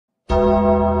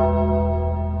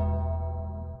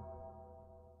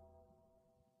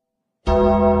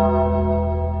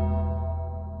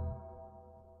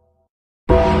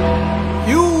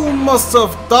must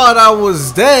have thought I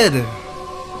was dead.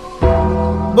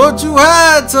 But you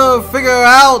had to figure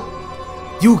out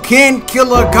you can't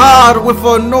kill a god with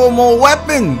a normal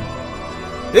weapon.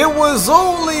 It was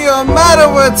only a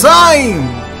matter of time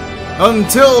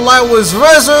until I was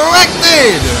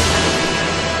resurrected.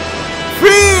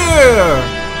 Fear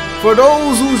for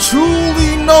those who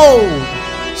truly know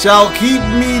shall keep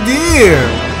me dear.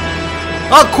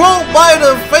 A quote by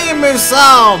the famous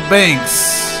Al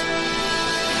Banks.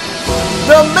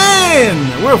 The man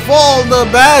with all the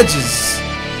badges,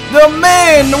 the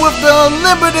man with the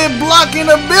unlimited blocking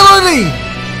ability,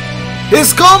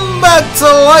 is come back to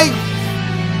life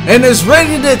and is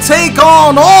ready to take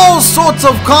on all sorts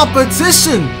of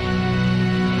competition.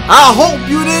 I hope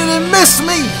you didn't miss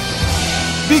me,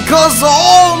 because the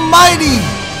almighty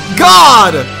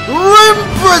God Rim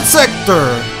Protector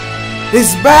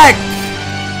is back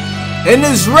and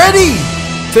is ready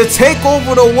to take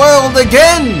over the world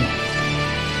again.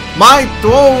 My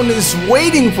throne is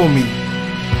waiting for me.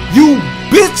 You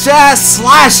bitch ass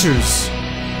slashers,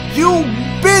 you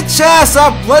bitch ass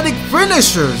athletic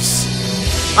finishers,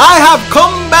 I have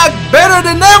come back better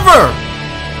than ever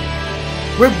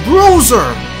with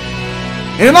Bruiser,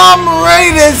 and I'm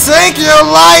ready to take your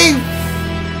life.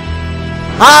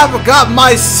 I've got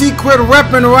my secret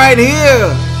weapon right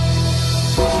here.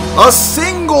 A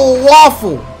single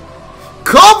waffle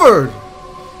covered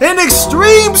in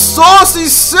extreme saucy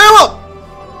syrup,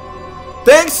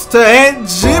 thanks to Aunt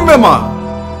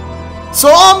Jemima.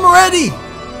 So I'm ready.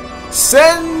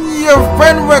 Send your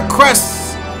friend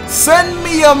requests. Send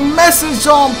me a message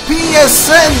on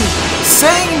PSN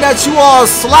saying that you are a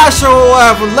slasher or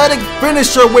athletic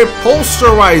finisher with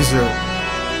Posterizer.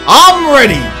 I'm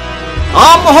ready.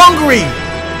 I'm hungry.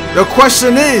 The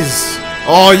question is,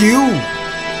 are you?